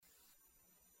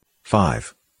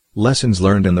5. Lessons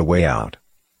learned and the way out.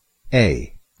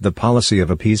 A. The policy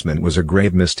of appeasement was a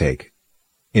grave mistake.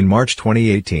 In March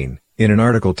 2018, in an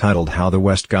article titled How the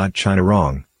West Got China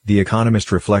Wrong, The Economist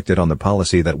reflected on the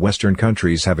policy that Western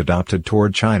countries have adopted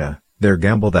toward China, their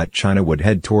gamble that China would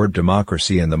head toward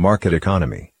democracy and the market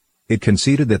economy. It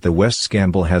conceded that the West's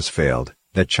gamble has failed,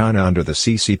 that China under the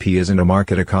CCP isn't a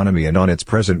market economy and on its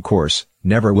present course,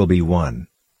 never will be one.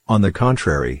 On the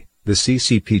contrary, the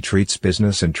CCP treats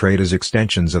business and trade as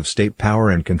extensions of state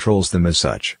power and controls them as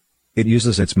such. It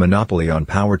uses its monopoly on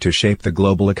power to shape the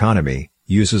global economy,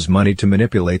 uses money to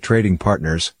manipulate trading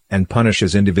partners, and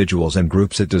punishes individuals and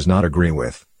groups it does not agree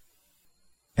with.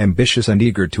 Ambitious and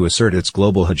eager to assert its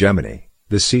global hegemony,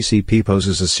 the CCP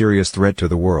poses a serious threat to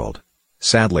the world.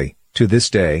 Sadly, to this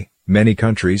day, many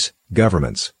countries,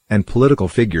 governments, and political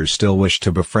figures still wish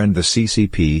to befriend the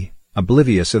CCP,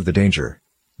 oblivious of the danger.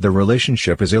 The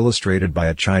relationship is illustrated by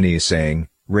a Chinese saying,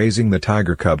 "Raising the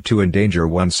tiger cub to endanger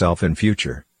oneself in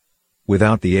future."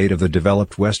 Without the aid of the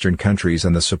developed Western countries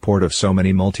and the support of so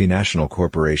many multinational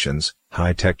corporations,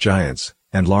 high-tech giants,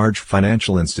 and large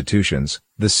financial institutions,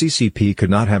 the CCP could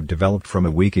not have developed from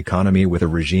a weak economy with a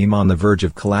regime on the verge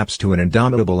of collapse to an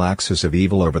indomitable axis of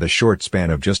evil over the short span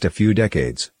of just a few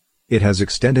decades. It has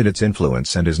extended its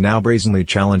influence and is now brazenly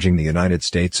challenging the United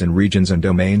States in regions and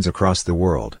domains across the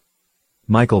world.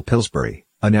 Michael Pillsbury,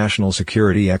 a national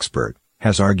security expert,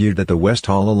 has argued that the West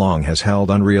all along has held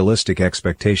unrealistic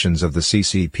expectations of the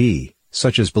CCP,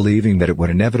 such as believing that it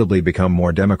would inevitably become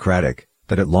more democratic,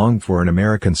 that it longed for an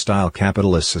American-style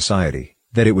capitalist society,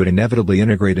 that it would inevitably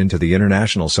integrate into the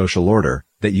international social order,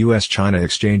 that U.S.-China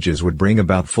exchanges would bring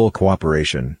about full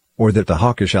cooperation, or that the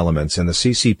hawkish elements in the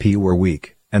CCP were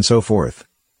weak, and so forth.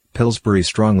 Pillsbury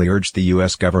strongly urged the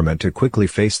U.S. government to quickly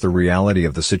face the reality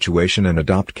of the situation and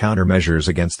adopt countermeasures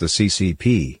against the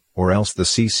CCP, or else the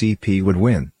CCP would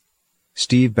win.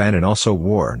 Steve Bannon also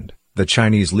warned, the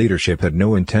Chinese leadership had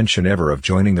no intention ever of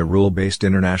joining the rule-based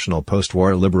international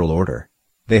post-war liberal order.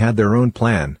 They had their own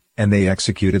plan, and they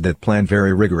executed that plan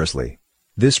very rigorously.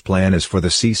 This plan is for the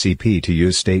CCP to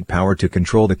use state power to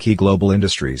control the key global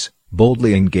industries,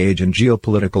 boldly engage in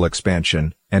geopolitical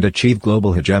expansion, and achieve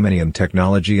global hegemony in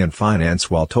technology and finance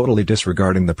while totally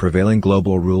disregarding the prevailing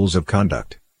global rules of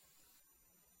conduct.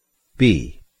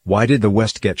 B. Why did the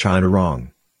West get China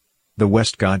wrong? The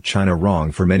West got China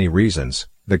wrong for many reasons: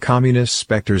 the communist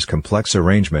specter's complex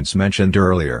arrangements mentioned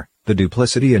earlier, the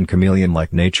duplicity and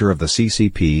chameleon-like nature of the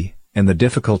CCP, and the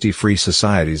difficulty free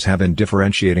societies have in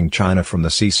differentiating China from the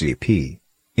CCP.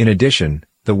 In addition,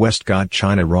 the West got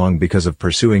China wrong because of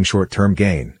pursuing short-term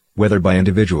gain, whether by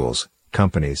individuals,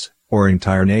 companies, or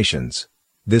entire nations.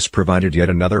 This provided yet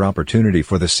another opportunity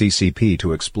for the CCP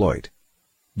to exploit.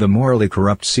 The morally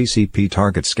corrupt CCP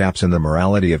targets gaps in the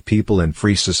morality of people in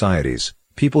free societies,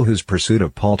 people whose pursuit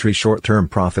of paltry short-term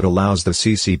profit allows the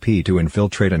CCP to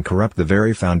infiltrate and corrupt the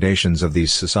very foundations of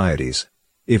these societies.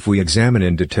 If we examine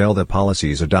in detail the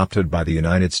policies adopted by the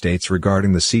United States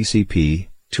regarding the CCP,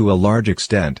 to a large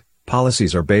extent,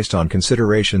 policies are based on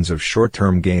considerations of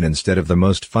short-term gain instead of the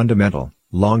most fundamental,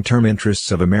 long-term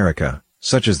interests of America,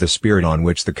 such as the spirit on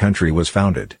which the country was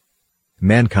founded.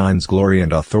 Mankind's glory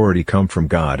and authority come from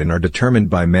God and are determined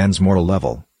by man's moral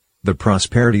level. The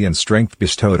prosperity and strength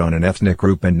bestowed on an ethnic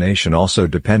group and nation also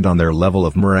depend on their level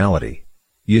of morality.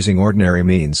 Using ordinary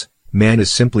means, man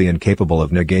is simply incapable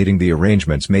of negating the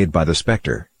arrangements made by the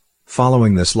spectre.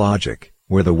 Following this logic,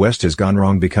 where the West has gone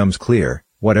wrong becomes clear: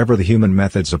 whatever the human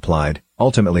methods applied,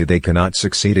 ultimately they cannot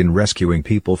succeed in rescuing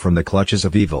people from the clutches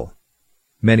of evil.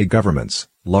 Many governments,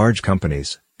 large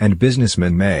companies, and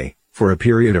businessmen may, for a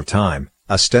period of time,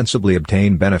 ostensibly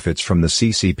obtain benefits from the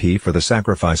CCP for the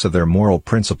sacrifice of their moral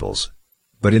principles.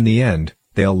 But in the end,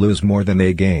 they'll lose more than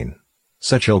they gain.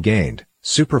 Such ill-gained,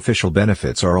 superficial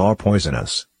benefits are all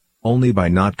poisonous. Only by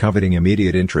not coveting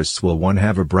immediate interests will one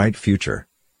have a bright future.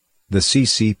 The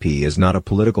CCP is not a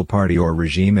political party or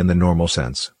regime in the normal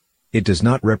sense. It does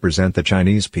not represent the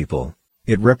Chinese people.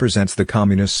 It represents the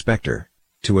communist specter.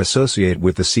 To associate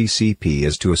with the CCP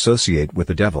is to associate with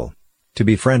the devil. To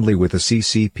be friendly with the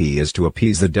CCP is to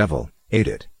appease the devil, aid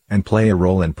it, and play a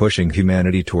role in pushing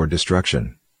humanity toward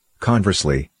destruction.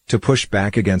 Conversely, to push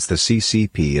back against the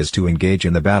CCP is to engage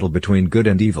in the battle between good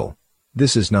and evil.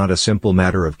 This is not a simple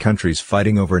matter of countries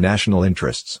fighting over national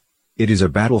interests. It is a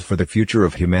battle for the future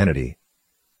of humanity.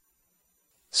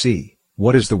 C.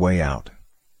 What is the way out?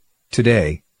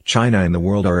 Today, China and the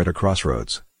world are at a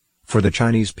crossroads. For the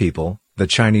Chinese people, the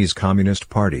Chinese Communist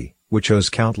Party, which owes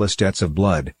countless debts of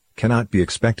blood, cannot be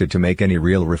expected to make any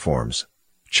real reforms.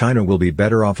 China will be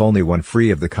better off only when free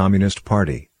of the Communist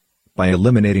Party. By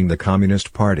eliminating the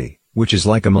Communist Party, which is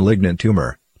like a malignant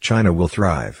tumor, China will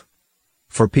thrive.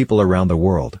 For people around the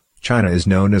world, China is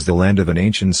known as the land of an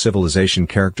ancient civilization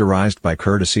characterized by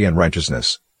courtesy and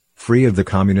righteousness. Free of the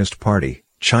Communist Party,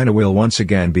 China will once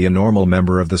again be a normal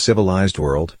member of the civilized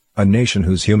world, a nation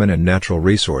whose human and natural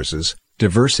resources,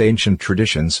 diverse ancient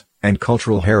traditions, and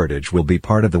cultural heritage will be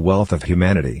part of the wealth of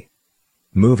humanity.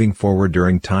 Moving forward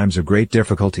during times of great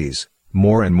difficulties,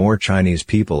 more and more Chinese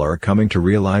people are coming to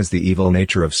realize the evil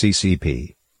nature of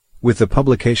CCP. With the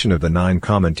publication of the 9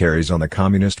 commentaries on the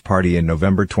Communist Party in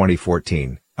November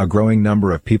 2014, a growing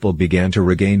number of people began to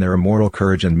regain their immortal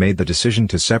courage and made the decision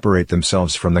to separate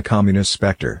themselves from the communist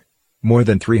specter. More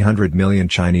than 300 million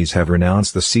Chinese have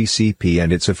renounced the CCP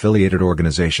and its affiliated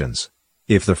organizations.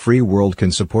 If the free world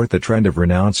can support the trend of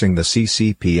renouncing the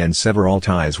CCP and sever all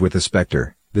ties with the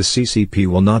specter, the CCP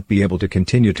will not be able to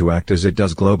continue to act as it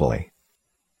does globally.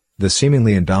 The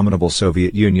seemingly indomitable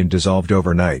Soviet Union dissolved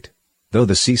overnight. Though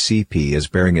the CCP is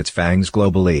bearing its fangs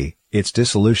globally, its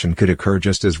dissolution could occur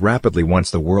just as rapidly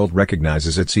once the world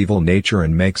recognizes its evil nature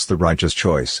and makes the righteous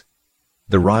choice.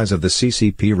 The rise of the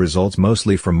CCP results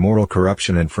mostly from moral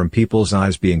corruption and from people's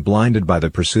eyes being blinded by the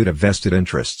pursuit of vested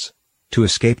interests. To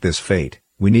escape this fate,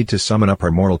 we need to summon up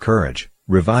our moral courage,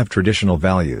 revive traditional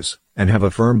values, and have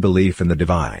a firm belief in the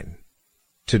divine.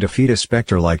 To defeat a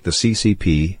specter like the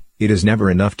CCP, it is never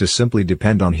enough to simply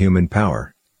depend on human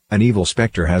power. An evil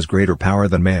specter has greater power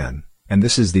than man, and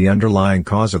this is the underlying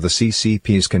cause of the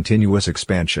CCP's continuous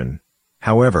expansion.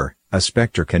 However, a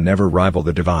specter can never rival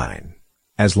the divine.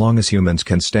 As long as humans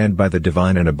can stand by the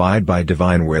divine and abide by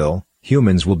divine will,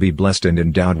 humans will be blessed and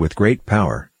endowed with great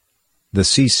power. The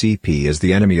CCP is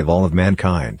the enemy of all of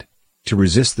mankind. To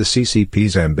resist the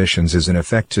CCP's ambitions is in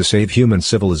effect to save human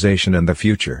civilization and the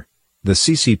future. The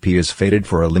CCP is fated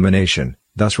for elimination,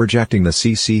 thus rejecting the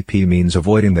CCP means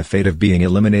avoiding the fate of being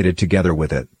eliminated together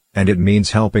with it, and it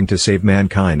means helping to save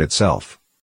mankind itself.